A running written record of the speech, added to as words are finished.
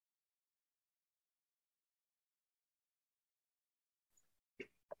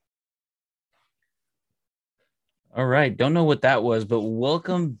All right. Don't know what that was, but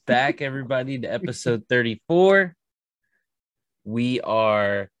welcome back, everybody, to episode 34. We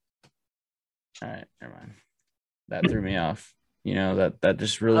are. All right. Never mind. That threw me off. That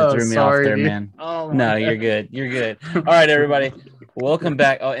just really Oh, threw me off sorry, there, dude. man. Oh my No, you're god. good. You're good. All right, everybody. Welcome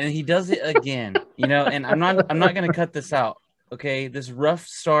back. Oh, and he does it again. And I'm not gonna cut this out. Okay. This rough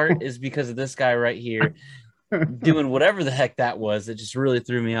start is because of this guy right here doing whatever the heck that was. It just really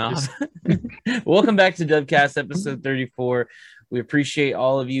threw me off. Just Welcome back to Dubcast episode 34. We appreciate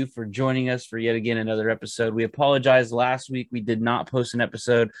all of you for joining us for yet again another episode. We apologize last week. We did not post an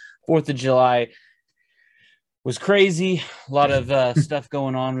episode. 4th of July was crazy. A lot of stuff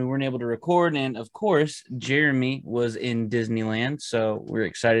going on. We weren't able to record. And of course, Jeremy was in Disneyland. So we're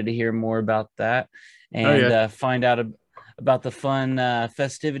excited to hear more about that oh and yeah. find out about the fun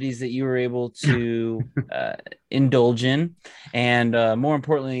festivities that you were able to indulge in. And more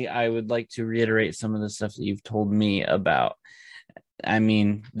importantly, I would like to reiterate some of the stuff that you've told me about. I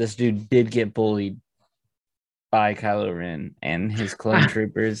mean, this dude did get bullied by Kylo Ren and his clone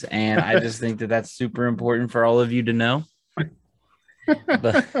troopers, and I just think that that's super important for all of you to know.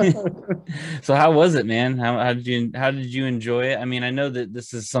 But so, how was it, man? How did you enjoy it? I mean, I know that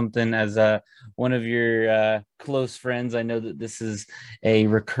this is something as one of your close friends. I know that this is a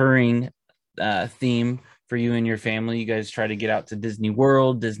recurring theme for you and your family. You guys try to get out to Disney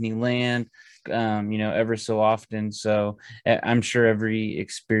World, Disneyland, ever so often. So I'm sure every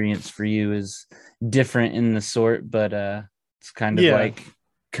experience for you is different in the sort, but it's kind of Yeah. like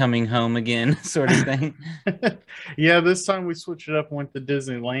coming home again, sort of thing. Yeah, this time we switched it up and went to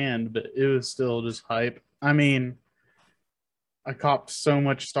Disneyland, but it was still just hype. I mean, I copped so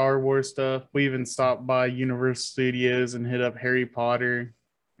much Star Wars stuff. We even stopped by Universal Studios and hit up Harry Potter.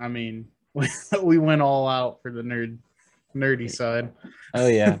 I mean, we went all out for the nerdy side. Oh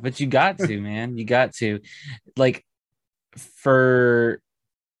yeah, but you got to, man. You got to. Like for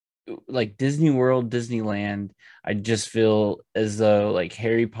like Disney World, Disneyland, I just feel as though like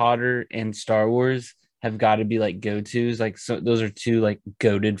Harry Potter and Star Wars have got to be like go-tos. Like so those are two like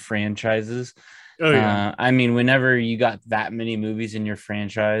goated franchises. Oh yeah. I mean, whenever you got that many movies in your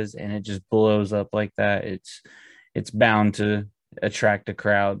franchise and it just blows up like that, it's bound to attract a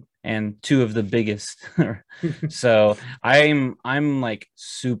crowd and two of the biggest. So I'm like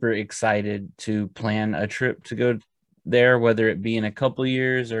super excited to plan a trip to go there, whether it be in a couple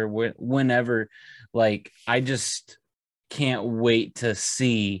years or whenever. Like I just can't wait to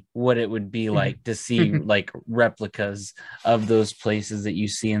see what it would be like to see like replicas of those places that you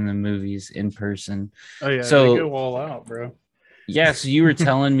see in the movies in person. Oh yeah, they So go all out, bro. yeah, so you were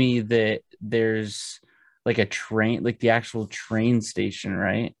telling me that there's like a train, like the actual train station,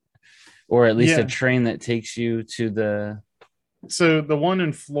 right? Or at least a Yeah. train that takes you to the. So the one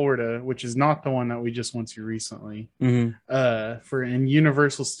in Florida, which is not the one that we just went to recently, Mhm. for in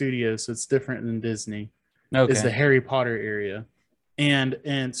Universal Studios, so it's different than Disney, is the Okay. Harry Potter area.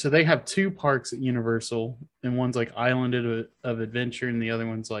 And so they have two parks at Universal, and one's like Island of Adventure, and the other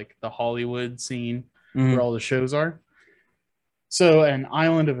one's like the Hollywood scene where Mhm. all the shows are. So an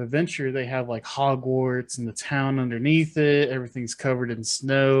Island of Adventure, they have like Hogwarts and the town underneath it. Everything's covered in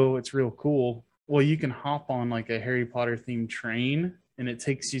snow. It's real cool. Well, you can hop on like a Harry Potter themed train and it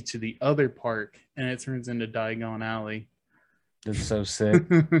takes you to the other park and it turns into Diagon Alley. That's so sick.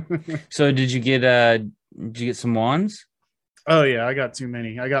 So did you get some wands? Oh yeah, I got too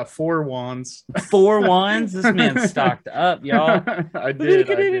many. I got four wands. Four wands? This man's stocked up, y'all. I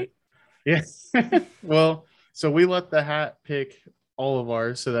did. Yes. Well, so we let the hat pick all of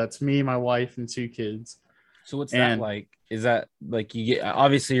ours. So that's me, my wife, and two kids. So what's that And like? Is that like you get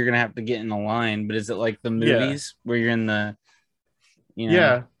obviously you're gonna have to get in the line, but is it like the yeah, movies where you're in the, you know?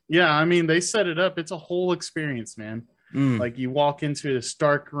 yeah, yeah. I mean, they set it up. It's a whole experience, man. Mm, Like you walk into a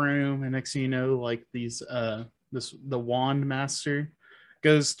Stark room, and next thing you know, like the wand master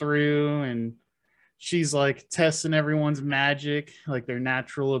goes through and she's like testing everyone's magic, like their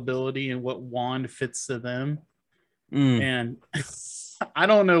natural ability and what wand fits to them. mm. And I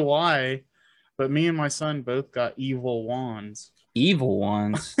don't know why, but me and my son both got evil wands. Evil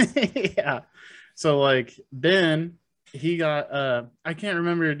ones. Yeah. So like Ben, he got I can't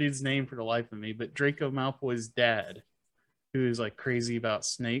remember a dude's name for the life of me, but Draco Malfoy's dad, who is like crazy about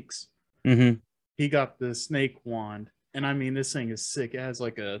snakes, Mm-hmm. he got the snake wand. And I mean, this thing is sick. It has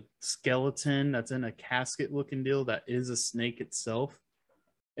like a skeleton that's in a casket looking deal that is a snake itself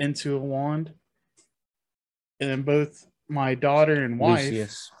into a wand. And then both my daughter and wife,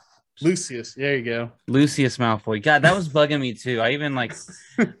 Lucius. Lucius. There you go. Lucius Malfoy. God, that was bugging me too. I even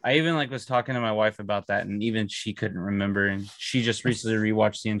was talking to my wife about that, and even she couldn't remember. And she just recently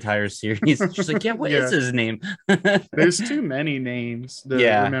rewatched the entire series. She's like, "Yeah, what is his name?" There's too many names to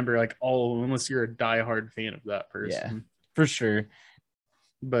Yeah. remember, like all of them, unless you're a diehard fan of that person. Yeah, for sure.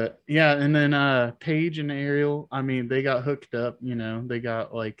 But yeah, and then Paige and Ariel, I mean, they got hooked up. You know, they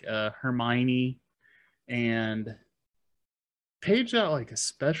got like Hermione, and Paige got like a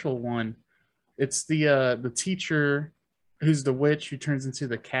special one. It's the teacher who's the witch who turns into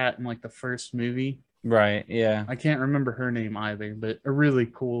the cat in like the first movie. Right. Yeah. I can't remember her name either, but a really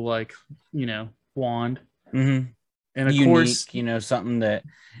cool, like, you know, wand. Mm-hmm. And of unique, course, something that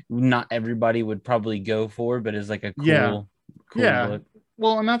not everybody would probably go for, but is like a cool look.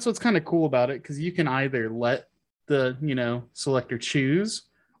 Well, and that's what's kind of cool about it, because you can either let the, you know, selector choose,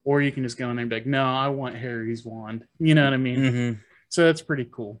 or you can just go in there and be like, no, I want Harry's wand. You know what I mean? Mm-hmm. So that's pretty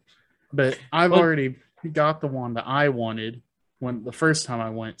cool. But I've already got the one that I wanted when the first time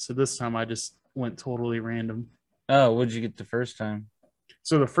I went. So this time I just went totally random. Oh, what did you get the first time?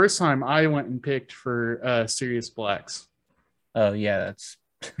 So the first time I went and picked for Sirius Blacks. Oh yeah,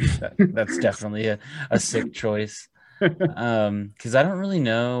 that's definitely a sick choice. Because I don't really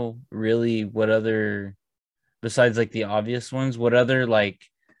know what other, besides like the obvious ones, what other like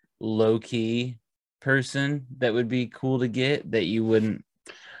low key person that would be cool to get that you wouldn't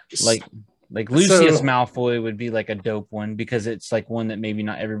like Lucius Malfoy would be like a dope one, because it's like one that maybe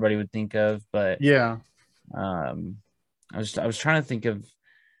not everybody would think of. But yeah, I was trying to think of,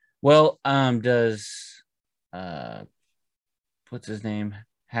 well, does what's his name,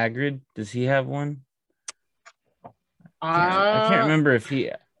 Hagrid, does he have one? I can't remember if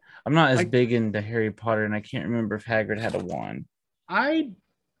he. I'm not as big into Harry Potter, and I can't remember if Hagrid had a wand. I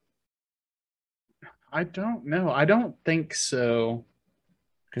don't know. I don't think so.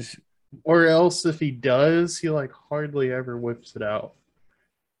 Or else if he does, he like hardly ever whips it out.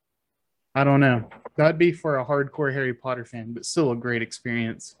 I don't know. That'd be for a hardcore Harry Potter fan, but still a great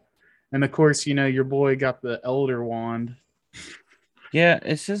experience. And of course, you know, your boy got the Elder Wand. Yeah,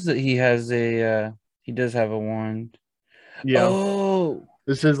 it says that he has he does have a wand. Yeah. Oh,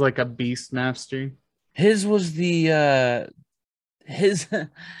 this is like a Beastmaster. His was the his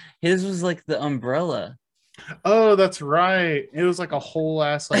was like the umbrella. Oh, that's right. It was like a whole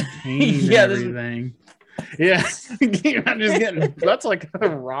ass like cane and everything. Yeah, I'm just getting that's like a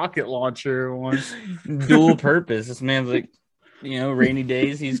rocket launcher one. Dual purpose. This man's like, you know, rainy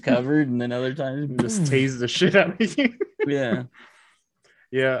days he's covered, and then other times just tase the shit out of you. Yeah.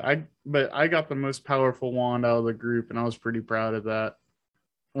 Yeah, but I got the most powerful wand out of the group, and I was pretty proud of that.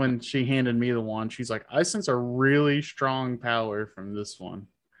 When she handed me the wand, she's like, I sense a really strong power from this one.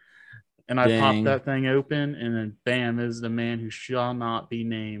 And I popped that thing open, and then bam, is the man who shall not be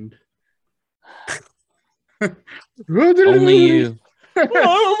named. Only you.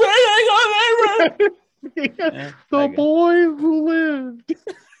 Yeah, the boy who lived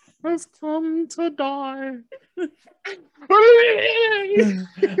has come to die.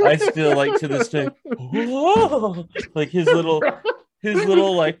 I still like to this day, like his little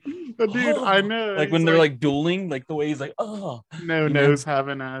like, dude, I know, like when they're like dueling, like the way he's like, oh, no nose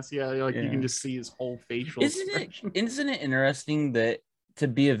having ass, yeah, like you can just see his whole facial expression. Isn't it interesting that to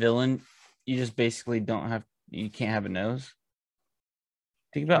be a villain, you just basically you can't have a nose?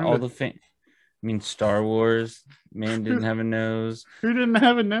 Think about all the I mean, Star Wars, man didn't have a nose. Who didn't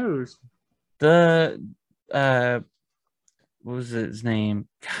have a nose? The what was his name?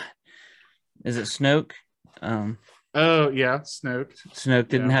 God. Is it Snoke? Oh yeah, Snoke. Snoke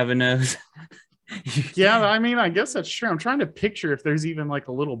didn't have a nose. Yeah, I mean, I guess that's true. I'm trying to picture if there's even like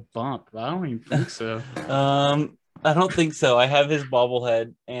a little bump, but I don't even think so. I don't think so. I have his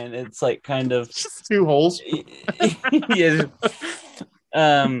bobblehead, and it's like kind of just two holes. Yeah.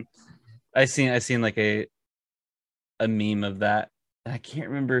 I seen like a meme of that. I can't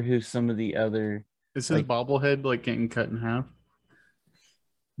remember who some of the other. Is his bobblehead like getting cut in half?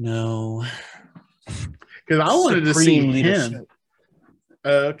 No, because I wanted to see him.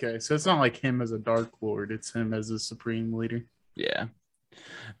 Okay, so it's not like him as a Dark Lord; it's him as a Supreme Leader. Yeah,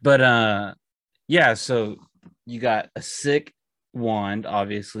 but yeah. So you got a sick wand,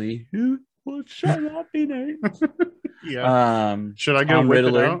 obviously. Who shall not be named? Yeah. Should I go whip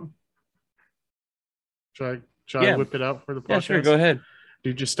it out? Should I whip it out for the podcast? Yeah, sure. Go ahead.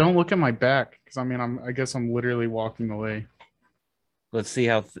 Dude, just don't look at my back, because I mean, I guess I'm literally walking away. Let's see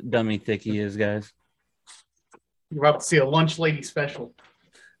how dummy thick he is, guys. You're about to see a lunch lady special.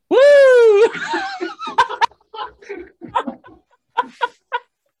 Woo!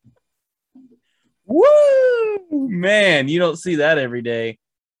 Woo! Man, you don't see that every day.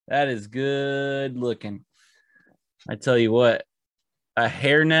 That is good looking. I tell you what, a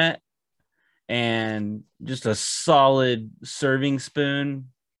hairnet and just a solid serving spoon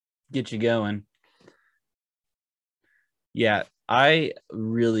get you going. Yeah, I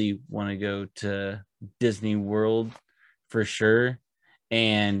really want to go to Disney World for sure.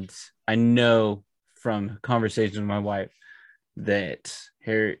 And I know from conversations with my wife that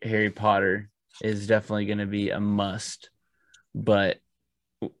Harry Potter is definitely going to be a must. But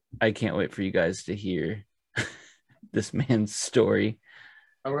I can't wait for you guys to hear this man's story.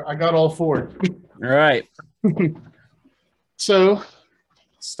 I got all four. All right. So,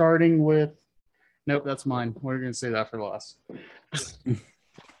 starting with, nope, that's mine. We're going to say that for last.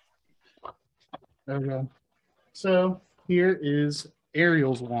 There we go. So, here is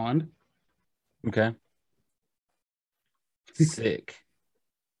Ariel's wand. Okay. Sick.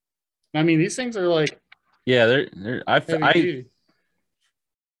 I mean, these things are like, yeah, they're I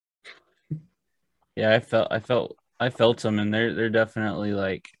felt them, and they're definitely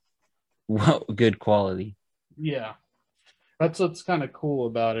like, well, good quality. Yeah, that's what's kind of cool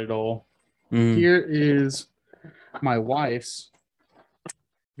about it all. Here is my wife's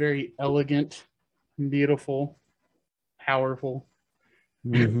very elegant, beautiful, powerful.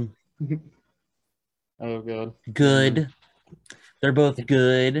 Oh god, good. They're both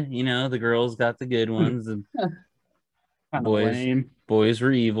good. You know, the girls got the good ones, and boys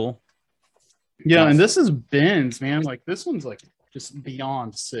were evil. Yeah, and this is Ben's, man. Like, this one's like just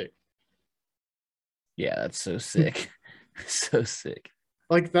beyond sick. Yeah, that's so sick. So sick.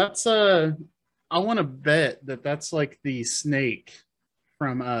 Like, that's I want to bet that that's like the snake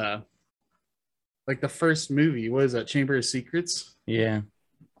from like the first movie. What is that? Chamber of Secrets? Yeah.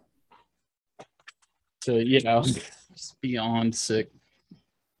 So, you know, just beyond sick.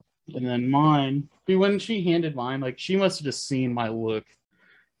 And then mine, dude, when she handed mine, like, she must have just seen my look.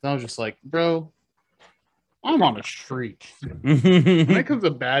 I was just like, bro, I'm on a streak. When it comes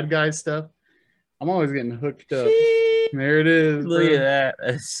to bad guy stuff, I'm always getting hooked up. There it is. Look at that.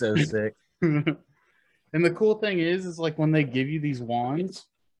 That's so sick. And the cool thing is like when they give you these wands,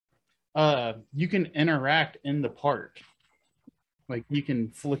 you can interact in the park. Like, you can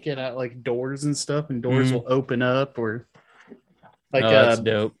flick it at like doors and stuff, and doors will open up, or like that's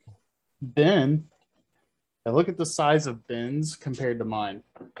dope. Ben. Now look at the size of Ben's compared to mine.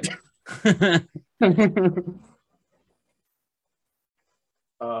 That's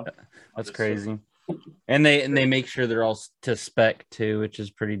crazy. And they make sure they're all to spec too, which is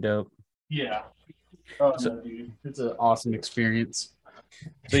pretty dope. Yeah. Oh, so, no, dude. It's an awesome experience.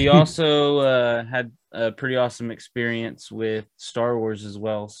 So you also had a pretty awesome experience with Star Wars as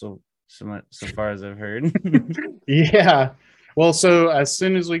well. So far as I've heard. Yeah. Well, so as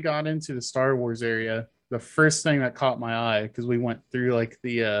soon as we got into the Star Wars area, the first thing that caught my eye, because we went through like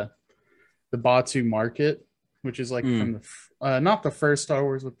the Batu Market, which is like from the not the first Star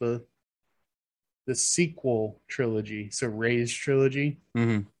Wars, with the sequel trilogy, so Rey's trilogy.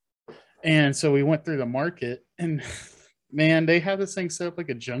 And so we went through the market, and man, they have this thing set up like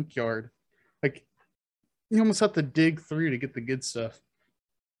a junkyard. Like, you almost have to dig through to get the good stuff,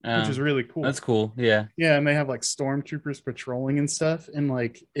 which is really cool. That's cool. Yeah. Yeah, and they have like stormtroopers patrolling and stuff. And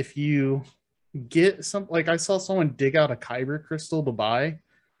like, if you get some, like, I saw someone dig out a kyber crystal to buy.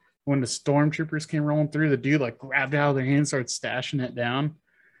 When the stormtroopers came rolling through, the dude like grabbed it out of their hand, started stashing it down.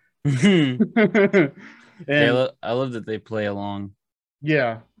 And I love that they play along.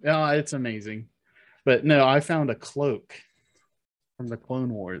 Yeah, it's amazing. But no, I found a cloak from the Clone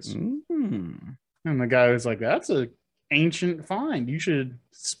Wars. And the guy was like, that's an ancient find. You should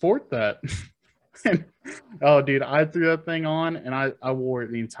sport that. Oh, dude, I threw that thing on, and I wore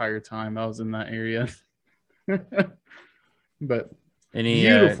it the entire time I was in that area. But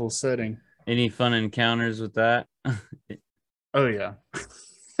beautiful setting. Any fun encounters with that? Oh yeah.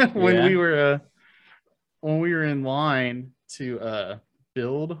 When we were in line to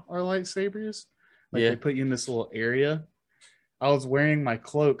build our lightsabers, like they put you in this little area. I was wearing my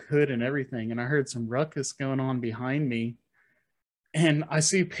cloak, hood, and everything, and I heard some ruckus going on behind me. And I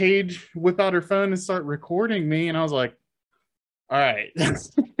see Paige whip out her phone and start recording me, and I was like, all right,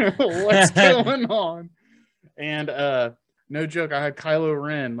 what's going on? And no joke, I had Kylo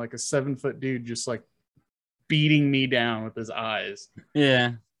Ren, like a 7-foot dude, just like beating me down with his eyes.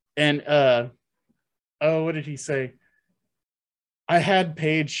 Yeah. And what did he say? I had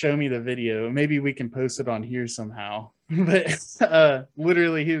Paige show me the video. Maybe we can post it on here somehow. But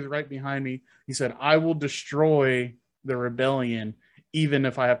literally, he was right behind me. He said, I will destroy the rebellion, even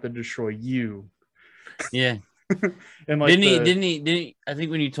if I have to destroy you. Yeah. And like Didn't he? I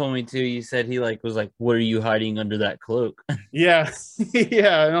think when you told me too, you said he like was like, "What are you hiding under that cloak?" yeah,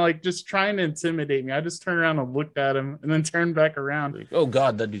 yeah, and like just trying to intimidate me. I just turned around and looked at him, and then turned back around. Like, oh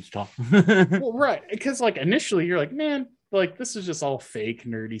God, that dude's tall. Well, right, because like initially you're like, man, like this is just all fake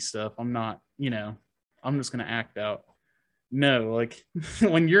nerdy stuff. I'm not, I'm just gonna act out. No, like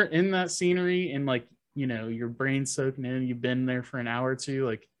when you're in that scenery and like your brain's soaking in, you've been there for an hour or two,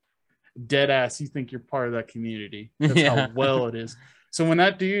 like dead ass, you think you're part of that community. That's Yeah. how well it is. So when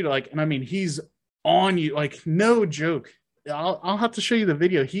that dude, like, and I mean, he's on you, like, no joke. I'll have to show you the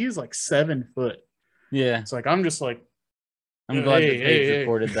video. He's like 7 foot. Yeah. It's like I'm just like, I'm glad that Paige hey.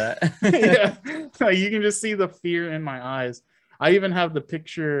 recorded that. Yeah, like, you can just see the fear in my eyes. I even have the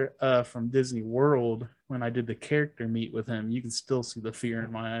picture from Disney World when I did the character meet with him. You can still see the fear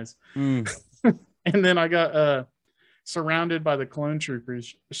in my eyes. Mm. And then I got surrounded by the clone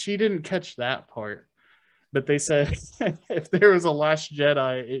troopers. She didn't catch that part, but they said if there was a Last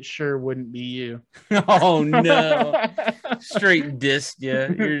Jedi, it sure wouldn't be you. Oh no! Straight dissed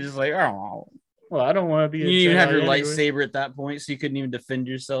you. You're just like, oh. Well, I don't want to be. You didn't even have your lightsaber at that point, so you couldn't even defend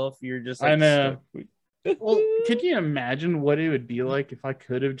yourself. You're just like, I know. Well, could you imagine what it would be like if I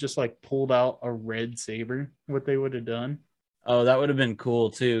could have just like pulled out a red saber? What they would have done? Oh, that would have been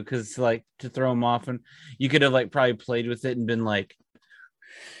cool too, because like to throw them off, and you could have like probably played with it and been like,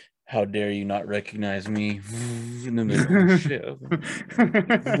 "How dare you not recognize me?" And then like, oh, shit,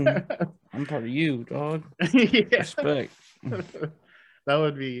 I'm part of you, dog. Yeah. Respect. That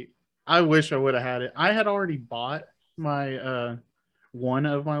would be. I wish I would have had it. I had already bought my one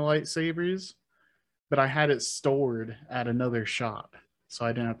of my lightsabers, but I had it stored at another shop, so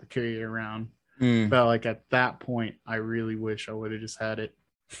I didn't have to carry it around. But like at that point, I really wish I would have just had it.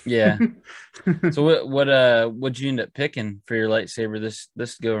 Yeah. So what'd you end up picking for your lightsaber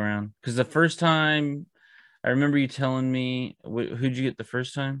this go around? Because the first time, I remember you telling me, who'd you get the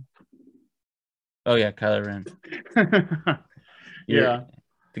first time? Oh yeah, Kylo Ren. Yeah.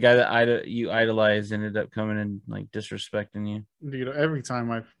 The guy that you idolized ended up coming and like disrespecting you. Dude, every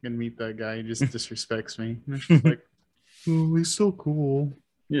time I can meet that guy, he just disrespects me. And it's just like, oh, he's so cool.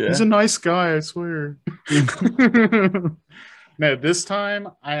 Yeah. He's a nice guy, I swear. No, this time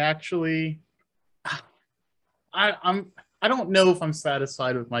I actually I don't know if I'm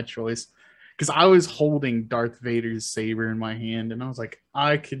satisfied with my choice, because I was holding Darth Vader's saber in my hand and I was like,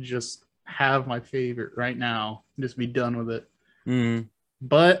 I could just have my favorite right now and just be done with it. Mm.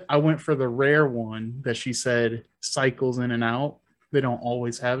 But I went for the rare one that she said cycles in and out. They don't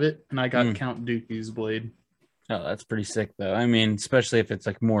always have it. And I got Count Dooku's blade. Oh, that's pretty sick, though. I mean, especially if it's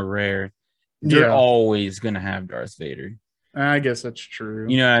like more rare. You're always going to have Darth Vader. I guess that's true.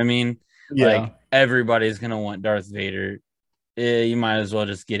 You know what I mean? Yeah. Like, everybody's going to want Darth Vader. You might as well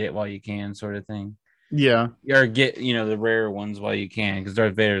just get it while you can, sort of thing. Yeah. Or get, the rare ones while you can, because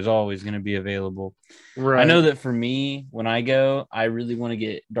Darth Vader is always going to be available. Right. I know that for me, when I go, I really want to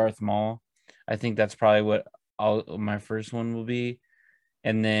get Darth Maul. I think that's probably what my first one will be.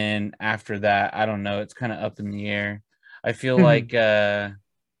 And then after that, I don't know. It's kind of up in the air. I feel like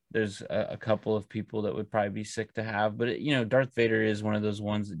there's a couple of people that would probably be sick to have. But, Darth Vader is one of those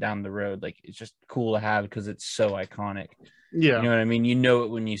ones that down the road, like, it's just cool to have because it's so iconic. Yeah. You know what I mean? You know it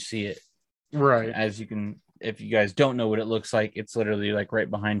when you see it. Right. As you can, if you guys don't know what it looks like, it's literally like right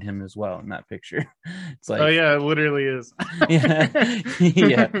behind him as well in that picture. It's like, oh yeah, it literally is. Yeah.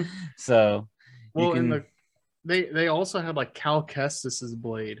 Yeah. So, well, they also had like Cal Kestis's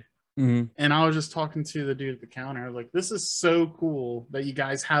blade. Mm-hmm. And I was just talking to the dude at the counter. I was like, this is so cool that you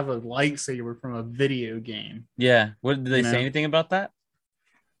guys have a lightsaber from a video game. Yeah. What did they say anything about that?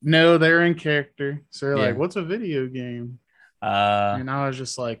 No, they're in character. So they're like, what's a video game? And I was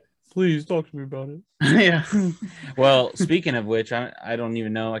just like, please talk to me about it. Yeah. Well, speaking of which, I don't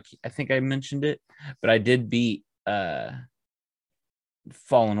even know. I think I mentioned it, but I did beat Fallen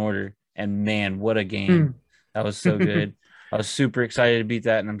Order, and man, what a game. That was so good. I was super excited to beat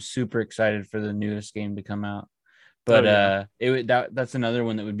that, and I'm super excited for the newest game to come out. But that's another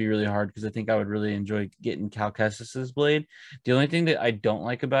one that would be really hard, because I think I would really enjoy getting Cal Kestis's blade. The only thing that I don't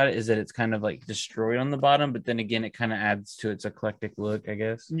like about it is that it's kind of like destroyed on the bottom, but then again, it kind of adds to its eclectic look, I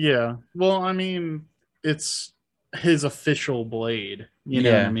guess. Yeah. Well, I mean, it's his official blade. You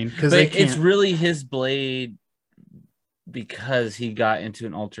know what I mean? Because it's really his blade because he got into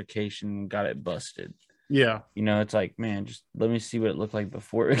an altercation and got it busted. Yeah. It's like, man, just let me see what it looked like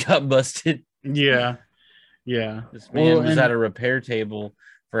before it got busted. Yeah. Yeah. This man was at a repair table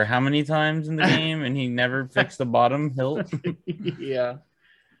for how many times in the game, and he never fixed the bottom hilt. Yeah.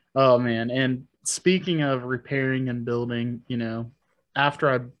 Oh, man. And speaking of repairing and building, after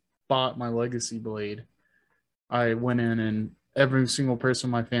I bought my Legacy blade, I went in and every single person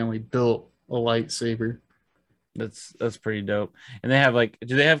in my family built a lightsaber. That's pretty dope. And they have like,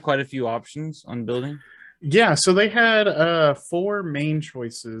 do they have quite a few options on building? Yeah, so they had four main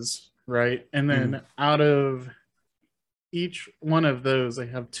choices, right? And Mm. then out of each one of those, they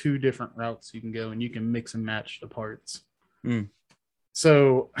have two different routes you can go, and you can mix and match the parts. Mm.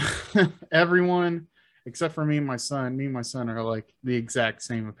 So everyone except for me and my son are like the exact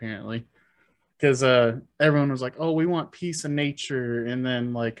same apparently. Because everyone was like, "Oh, we want peace and nature, and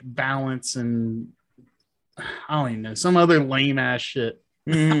then like balance and I don't even know some other lame ass shit."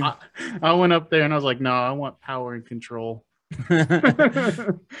 Mm. I, I went up there and I was like, "No, I want power and control." That's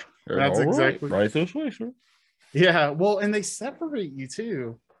All right, exactly. right this way, sir. Yeah, well, and they separate you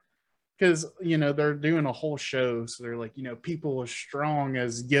too. Because they're doing a whole show, so they're like, people as strong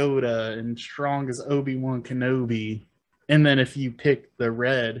as Yoda and strong as Obi-Wan Kenobi, and then if you pick the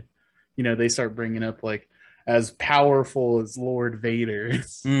red, they start bringing up like as powerful as Lord Vader.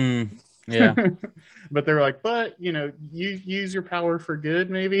 Mm. Yeah, But they're like, but you use your power for good,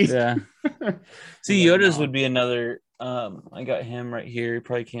 maybe. yeah. I was See, like, Yoda's nah. would be another. I got him right here. You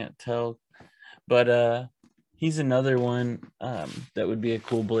probably can't tell, but he's another one that would be a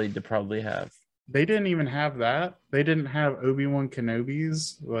cool blade to probably have. They didn't even have that. They didn't have Obi-Wan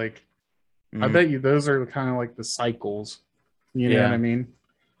Kenobi's. Like, I Mm. bet you those are kind of like the cycles. You know what I Yeah, mean?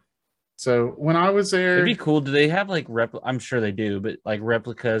 So when I was it'd be there, cool. Do they have like I'm sure they do, but like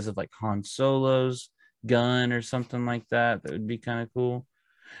replicas of like Han Solo's gun or something like that. That would be kind of cool.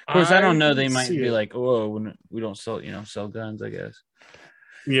 Of course, I I don't know. They would might see be it. like, "Oh, when we don't sell, sell guns." I guess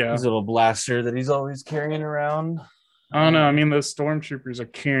his Yeah. little blaster that he's always carrying around. I don't know. I mean, those stormtroopers are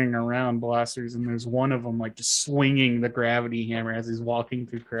carrying around blasters, and there's one of them like just swinging the gravity hammer as he's walking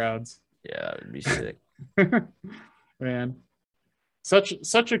through crowds. Yeah, it'd be sick. Man,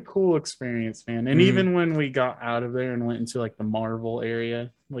 such a cool experience, man. And Mm. even when we got out of there and went into like the Marvel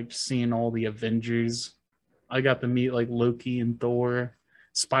area, like seeing all the Avengers, I got to meet like Loki and Thor.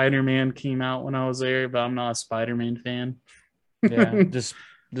 Spider-Man came out when I was there, but I'm not a Spider-Man fan. Yeah, just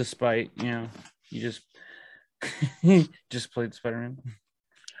despite you just just played Spider-Man.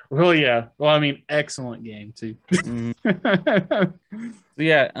 Well, yeah. Well, I mean, excellent game too. Mm.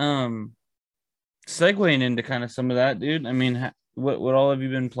 Yeah, segueing into kind of some of that, dude. I mean, what all have you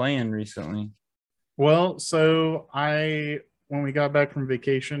been playing recently? Well, so when we got back from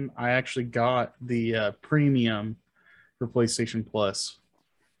vacation, I actually got the premium for PlayStation Plus,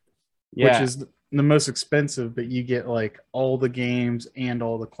 which Yeah, is the most expensive, but you get like all the games and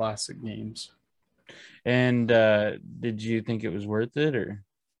all the classic games. and did you think it was worth it or?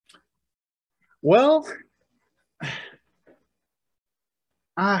 Well,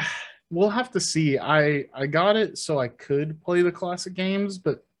 uh, we'll have to see. I got it so I could play the classic games,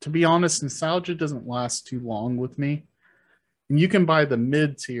 but to be honest, nostalgia doesn't last too long with me. And you can buy the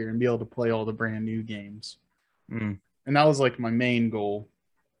mid tier and be able to play all the brand new games. Mm. And that was like my main goal.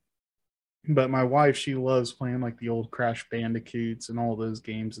 But my wife, she loves playing like the old Crash Bandicoots and all those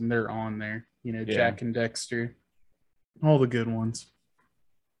games, and they're on there. Yeah. Jack and Dexter, all the good ones.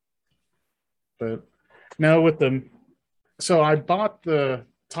 But no, with them, so I bought the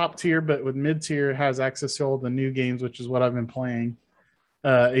top tier, but with mid tier, it has access to all the new games, which is what I've been playing.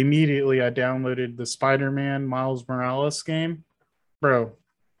 Immediately, I downloaded the Spider-Man Miles Morales game, bro.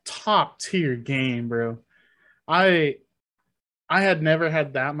 Top tier game, bro. I I had never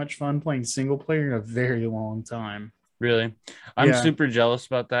had that much fun playing single player in a very long time. Really? I'm Yeah, super jealous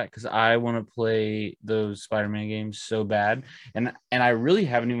about that because I want to play those Spider-Man games so bad. And I really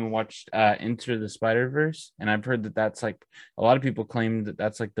haven't even watched Into the Spider-Verse. And I've heard that that's like a lot of people claim that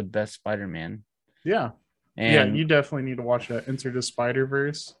that's like the best Spider-Man. yeah, yeah. And You definitely need to watch that. Enter the Spider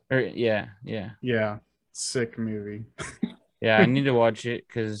Verse. yeah, yeah. Yeah, sick movie. Yeah, I need to watch it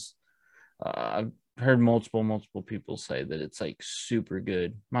because I've heard multiple people say that it's like super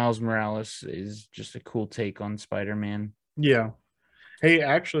good. Miles Morales is just a cool take on Spider-Man. Yeah. Hey,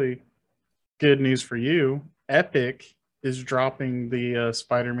 actually, good news for you. Epic is dropping the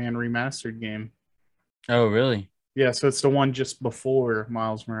Spider-Man remastered game. Oh, really? Yeah, so it's the one just before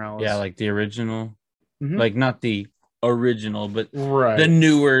Miles Yeah, Morales. like the original. Hmm. Like not the original, but the Right.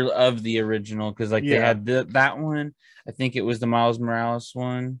 newer of the original. Because like they Yeah. had that one. I think it was the Miles Morales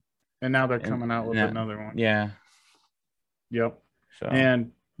one, And now they're and coming out with that, another one. yeah. Yep. So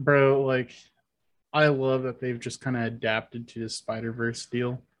And bro, like I love that they've just kind of adapted to the Spider-Verse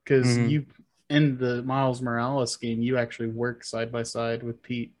deal because mhm. you in the Miles Morales game, you actually work side by side with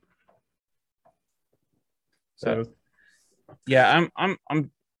Pete. That, So yeah,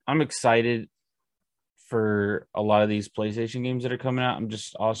 I'm excited for a lot of these PlayStation games that are coming out. I'm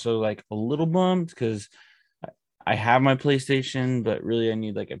just also like a little bummed because I have my PlayStation, but really I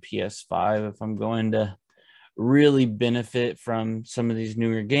need like a PS5 if I'm going to really benefit from some of these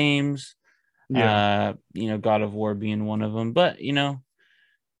newer games. Yeah. God of War being one of them. But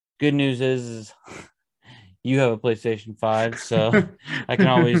good news is you have a PlayStation 5, so I can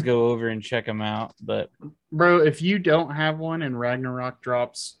always go over and check them out. But Bro, if you don't have one and Ragnarok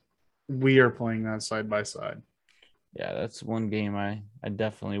drops, we are playing that side by side. yeah, that's one game I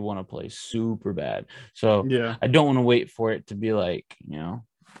definitely want to play super bad. So Yeah. I don't want to wait for it to be like,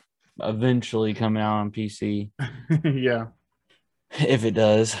 eventually coming out on PC. Yeah. If it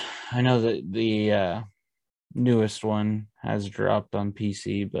does, I know that the newest one has dropped on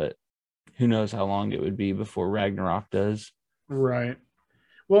PC, but who knows how long it would be before Ragnarok does. Right.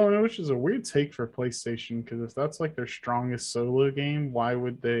 Well, which is a weird take for PlayStation because if that's like their strongest solo game, why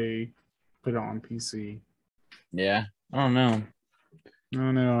would they put it on PC? Yeah, I don't know. I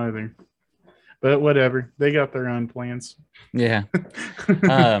don't know either. But whatever. They got their own plans. Yeah.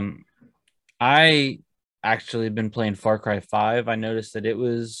 I actually been playing Far Cry 5. I noticed that it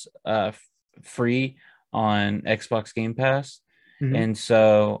was free on Xbox Game Pass. Mhm. And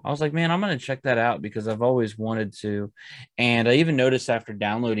so I was like, man, I'm going to check that out because I've always wanted to. And I even noticed after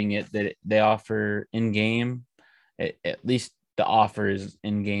downloading it that they offer in game, at least the offer is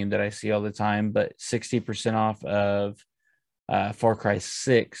in game that I see all the time, but 60% off of Far Cry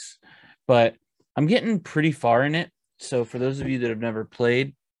 6. But I'm getting pretty far in it. So for those of you that have never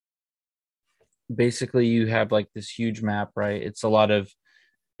played, basically you have like this huge map, right?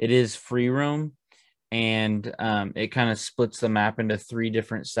 It is free roam, and it kind of splits the map into three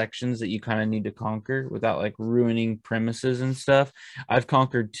different sections that you kind of need to conquer without like ruining premises and stuff. I've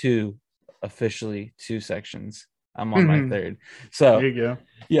conquered officially two sections. I'm on my third. There So you go.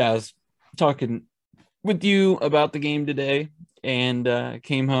 yeah, I was talking with you about the game today, and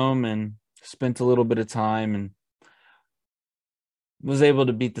came home and spent a little bit of time and was able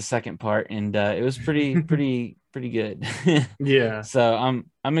to beat the second part, and it was pretty good. Yeah. So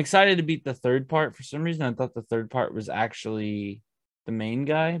I'm excited to beat the third part. For some reason I thought the third part was actually the main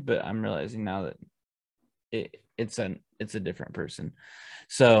guy, but I'm realizing now that it's a different person.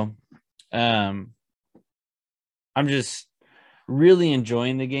 So um I'm just really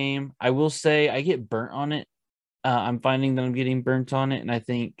enjoying the game. I will say I get burnt on it. I'm finding that I'm getting burnt on it, and I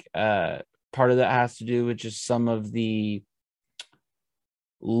think part of that has to do with just some of the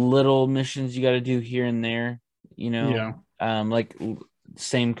little missions you got to do here and there, Yeah. like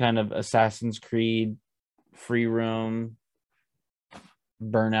same kind of Assassin's Creed free roam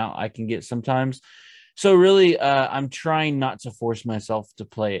burnout I can get sometimes. So really, I'm trying not to force myself to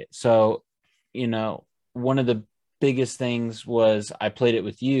play it. So, one of the biggest things was I played it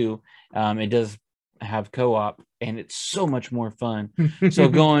with you. It does have co-op, and it's so much more fun. So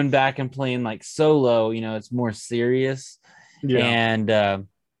going back and playing like solo, it's more serious, Yeah. and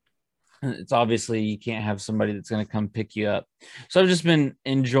it's obviously you can't have somebody that's going to come pick you up. So I've just been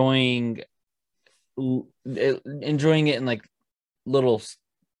enjoying it in like little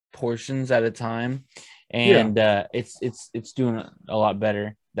portions at a time, Yeah. and it's doing a lot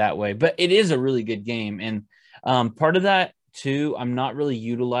better that way. But it is a really good game, and part of that too, I'm not really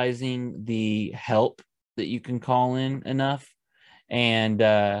utilizing the help that you can call in enough, and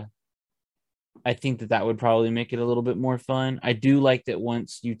I think that would probably make it a little bit more fun. I do like that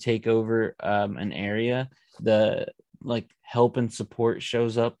once you take over an area, the like help and support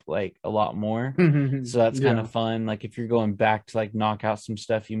shows up like a lot more. So that's kind Yeah. of fun. Like if you're going back to like knock out some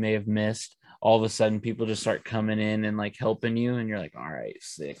stuff you may have missed, all of a sudden people just start coming in and like helping you, and you're like, all right,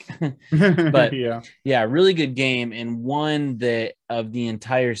 sick. But Yeah. yeah, really good game, and one that of the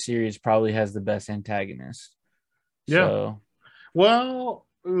entire series probably has the best antagonist. Yeah. So Well,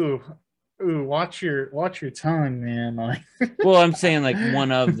 watch your tongue, man. Like well, I'm saying like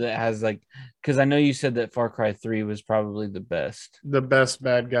one of that has like, because I know you said that Far Cry 3 was probably the best. the best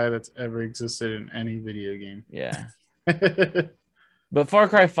bad guy that's ever existed in any video game. Yeah. But Far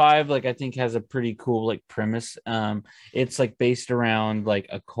Cry 5, like I think has a pretty cool like premise. It's like based around like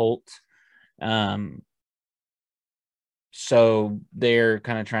a cult. Um, so they're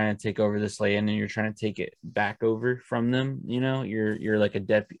kind of trying to take over this land, and you're trying to take it back over from them. You're like a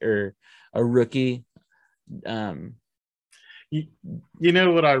deputy or a rookie. Um, you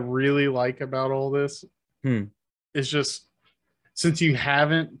know what I really like about all this hmm. is just since you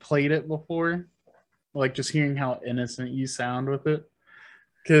haven't played it before, like just hearing how innocent you sound with it.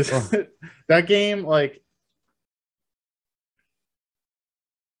 Because Oh. that game, like,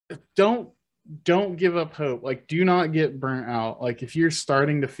 don't don't give up hope. Like, do not get burnt out. Like, if you're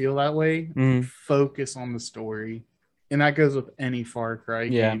starting to feel that way, Mm. focus on the story. And that goes with any Far Cry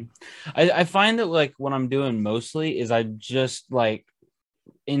Yeah. game. I find that like what I'm doing mostly is I just like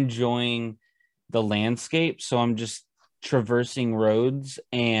enjoying the landscape. So I'm just traversing roads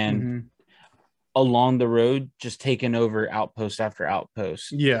and Hmm. along the road, just taking over outpost after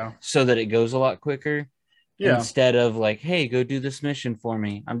outpost Yeah. so that it goes a lot quicker Yeah. instead of like, hey, go do this mission for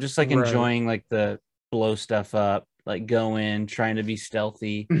me. I'm just like Right. enjoying like the blow stuff up, like go in, trying to be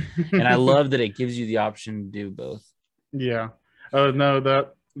stealthy. And I love that it gives you the option to do both. Yeah. Oh no,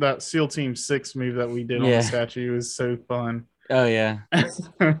 that SEAL Team 6 move that we did on the Yeah. statue was so fun. Oh yeah.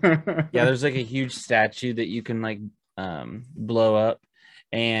 Yeah, there's like a huge statue that you can like blow up,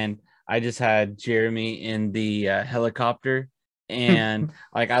 and I just had Jeremy in the helicopter, and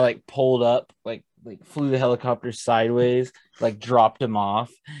like I like pulled up, like flew the helicopter sideways, like dropped him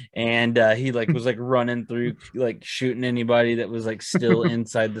off, and he like was like running through, like shooting anybody that was like still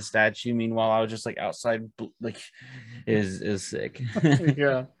inside the statue. Meanwhile, I was just like outside, like is sick.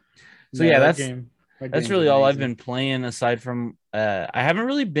 Yeah. So No, yeah, that that's game that that's game's really all I've amazing. been playing aside from I haven't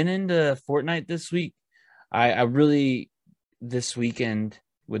really been into Fortnite this week. I really this weekend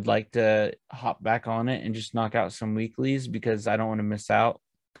would like to hop back on it and just knock out some weeklies because I don't want to miss out.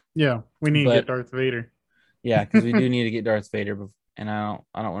 Yeah, we need to get But Darth Vader. yeah, because we do need to get Darth Vader, and I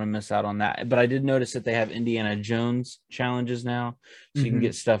don't want to miss out on that. But I did notice that they have Indiana Jones challenges now, so you can Hmm.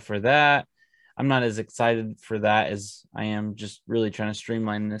 get stuff for that. I'm not as excited for that as I am just really trying to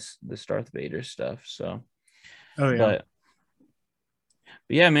streamline this Darth Vader stuff. So, Oh yeah. but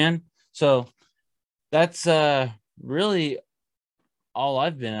yeah, man. So that's really all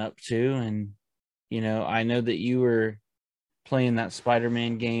I've been up to. And I know that you were playing that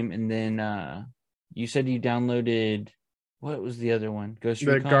Spider-Man game, and then you said you downloaded, what was the other one? Ghost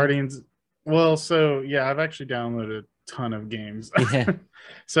The Recon? Guardians. Well, so yeah, I've actually downloaded a ton of games. Yeah.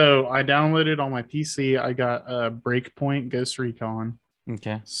 So I downloaded on my PC. I got Breakpoint Ghost Recon.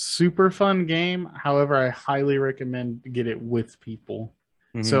 Okay. Super fun game. However, I highly recommend to get it with people.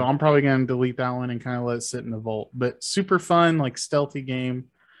 So Hmm. I'm probably going to delete that one and kind of let it sit in the vault. But super fun, like stealthy game.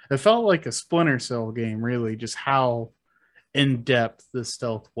 It felt like a Splinter Cell game, really, just how in depth the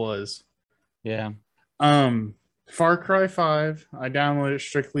stealth was. Yeah. Um, Far Cry 5, I downloaded it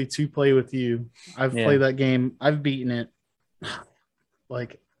strictly to play with you. I've Yeah. played that game. I've beaten it.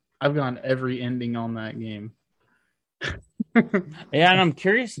 Like I've gone every ending on that game. Yeah, and I'm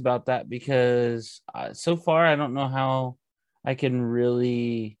curious about that because so far I don't know how I can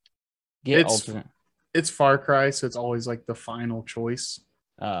really get it's alternate. it's Far Cry, so it's always like the final choice.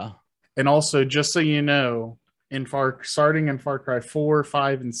 Uh, And also, just so you know, starting in Far Cry 4,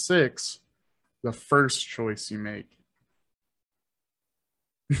 5, and 6, the first choice you make.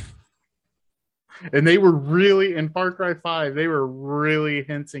 And they were really in Far Cry 5, they were really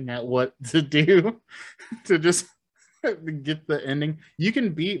hinting at what to do to just get the ending. You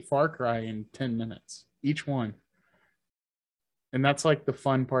can beat Far Cry in 10 minutes, each one. And that's like the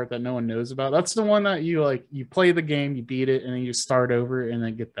fun part that no one knows about. That's the one that you play the game, you beat it, and then you start over and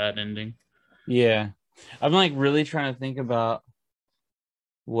then get that ending. yeah. I'm like really trying to think about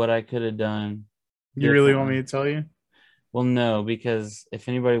what I could have done You really want me differently. to tell you? Well, no, because if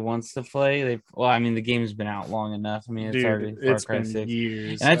anybody wants to play, I mean, the game's been out long enough. I mean, it's Dude, already Far it's Cry been 6. And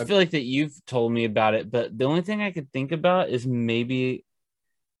years. I feel like that you've told me about it, but the only thing I could think about is maybe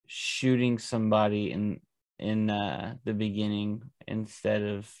shooting somebody in the beginning instead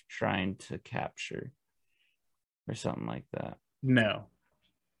of trying to capture or something like that. No,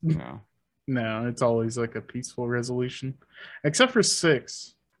 No. no, it's always like a peaceful resolution, except for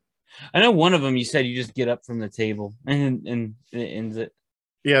 6. I know one of them you said you just get up from the table and it ends it.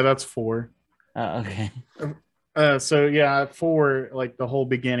 Yeah, that's 4. Okay. So yeah, 4, like the whole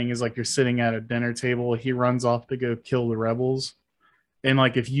beginning is like you're sitting at a dinner table. He runs off to go kill the rebels. And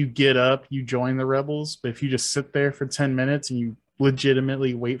like if you get up, you join the rebels. But if you just sit there for 10 minutes and you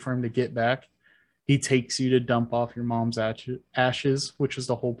legitimately wait for him to get back, he takes you to dump off your mom's ashes, which is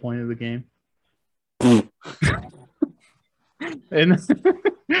the whole point of the game. And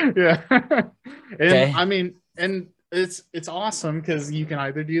yeah. And Okay. I mean, and it's awesome because you can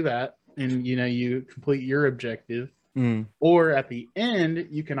either do that and you complete your objective, Mm. or at the end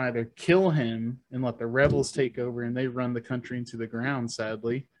you can either kill him and let the rebels take over and they run the country into the ground,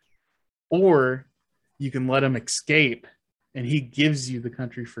 sadly, or you can let him escape and he gives you the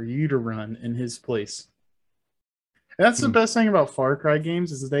country for you to run in his place. And that's the Mm. best thing about Far Cry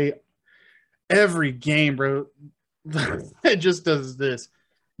games is every game, bro, it just does this.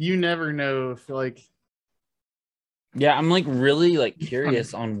 You never know if Yeah, I'm like really like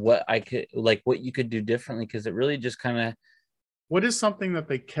curious on what I could like what you could do differently because it really just kind of what is something that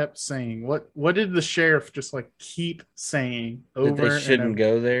they kept saying? What did the sheriff just like keep saying That they over and shouldn't over?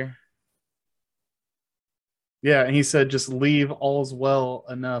 go there. Yeah, and he said just leave all's well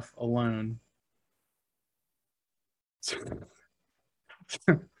enough alone.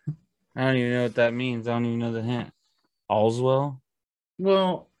 I don't even know what that means. I don't even know the hint. All's well.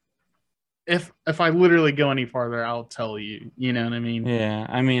 Well, if I literally go any farther, I'll tell you. You know what I mean? Yeah,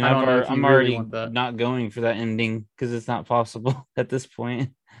 I mean, I don't know if I'm you really already want that. not going for that ending because it's not possible at this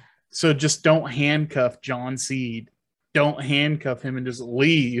point. So just don't handcuff John Seed. Don't handcuff him and just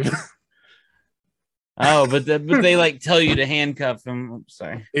leave. Oh, but they like tell you to handcuff him. Oops,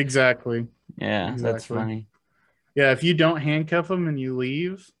 sorry. Exactly. Yeah, that's Exactly. funny. Yeah, if you don't handcuff him and you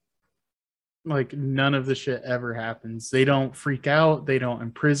leave, like none of the shit ever happens. They don't freak out. They don't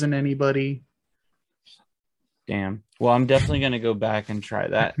imprison anybody. Damn. Well, I'm definitely gonna go back and try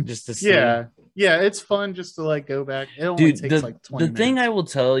that just to see. Yeah. Yeah, it's fun just to like go back. It only Dude, takes like 20 the thing minutes. I will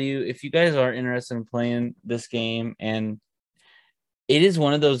tell you, if you guys are interested in playing this game, and it is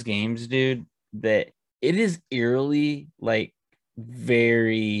one of those games, dude, that it is eerily like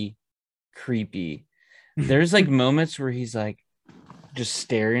very creepy. There's like moments where he's like just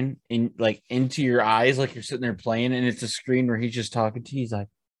staring in like into your eyes, like you're sitting there playing, and it's a screen where he's just talking to you. He's like,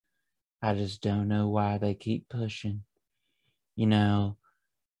 I just don't know why they keep pushing. You know,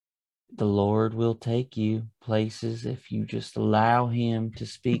 the Lord will take you places if you just allow him to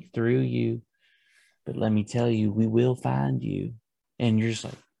speak through you. But let me tell you, we will find you. And you're just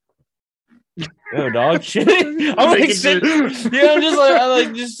like, oh, dog shit. I'm like, shit. Yeah, I'm just like, I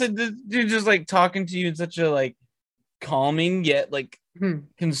like just dude, just like talking to you in such a like calming yet like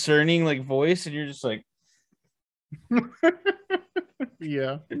concerning like voice, and you're just like,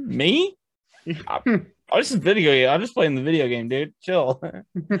 Yeah. me? I was just video game. I'm just playing the video game, dude. Chill.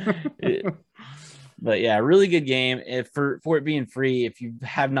 But yeah, really good game. If for it being free, if you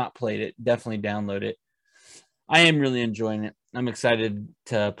have not played it, definitely download it. I am really enjoying it. I'm excited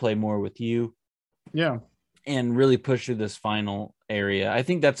to play more with you. Yeah. And really push through this final area. I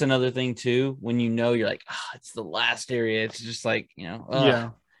think that's another thing too. When you know you're like, it's the last area. It's just like,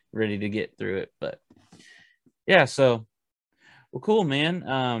 Yeah. ready to get through it. But yeah, so well, cool,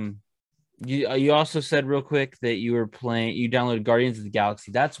 man. You also said real quick that you downloaded Guardians of the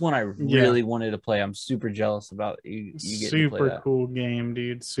Galaxy. That's one I really wanted to play. I'm super jealous about you getting to play that. Super cool game,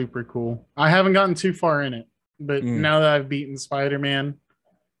 dude. Super cool. I haven't gotten too far in it, but now that I've beaten Spider-Man,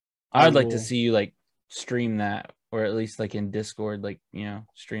 I'd like to see you like stream that, or at least like in Discord, like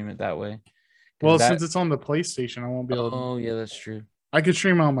stream it that way. Well, since it's on the PlayStation, I won't be able to. Oh yeah, that's true. I could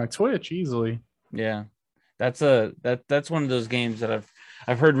stream on my Twitch easily. Yeah. That's one of those games that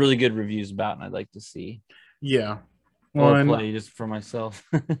I've heard really good reviews about, and I'd like to see. Yeah. Or play just for myself.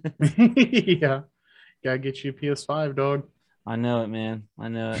 Yeah. Gotta get you a PS5, dog. I know it, man. I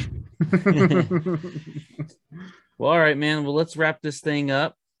know it. Well, all right, man. Well, let's wrap this thing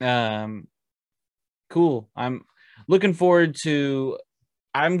up. Cool. I'm looking forward to.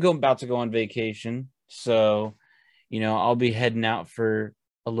 About to go on vacation, so I'll be heading out for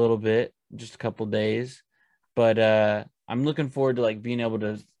a little bit, just a couple days. But I'm looking forward to like being able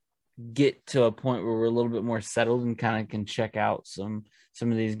to get to a point where we're a little bit more settled and kind of can check out some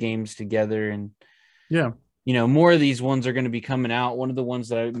of these games together. And more of these ones are going to be coming out. One of the ones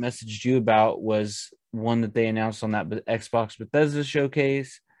that I messaged you about was one that they announced on that Xbox Bethesda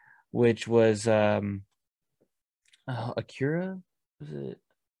showcase, which was Akira. Was it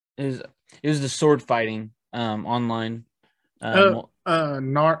was the sword fighting online. Narca.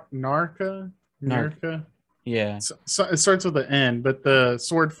 Yeah. So it starts with an N, but the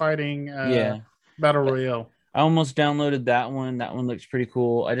sword fighting battle royale. I almost downloaded that one. That one looks pretty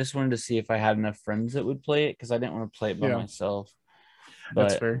cool. I just wanted to see if I had enough friends that would play it, because I didn't want to play it by myself. But,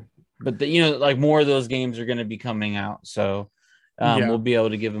 that's fair. But like more of those games are going to be coming out, so we'll be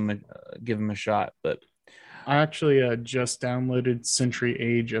able to give them a shot. But I actually just downloaded Century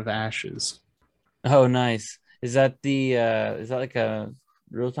Age of Ashes. Oh, nice. Is that like a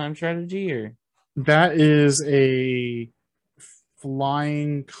real-time strategy, or? That is a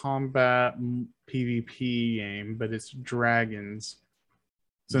flying combat PvP game, but it's dragons.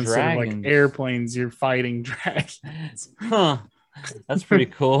 So instead of like airplanes, you're fighting dragons. Huh. That's pretty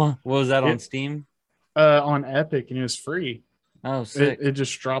cool. What was that on Steam? On Epic, and it was free. Oh, sick. It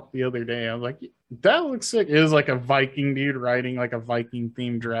just dropped the other day. I was like, that looks sick. It was like a Viking dude riding like a Viking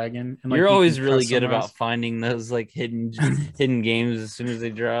themed dragon. And, like, you're always really good about finding those like hidden games as soon as they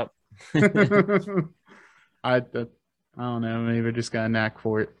drop. I don't know. Maybe I just got a knack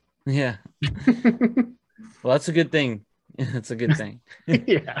for it. Yeah. Well, that's a good thing. That's a good thing.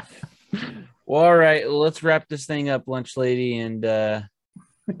 Yeah. Well, all right, let's wrap this thing up, lunch lady, and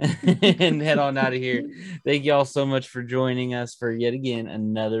and head on out of here. Thank you all so much for joining us for yet again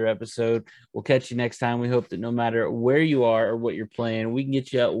another episode. We'll catch you next time. We hope that no matter where you are or what you're playing, we can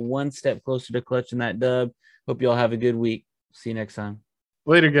get you one step closer to clutching that dub. Hope you all have a good week. See you next time.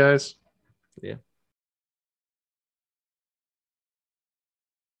 Later, guys. Yeah.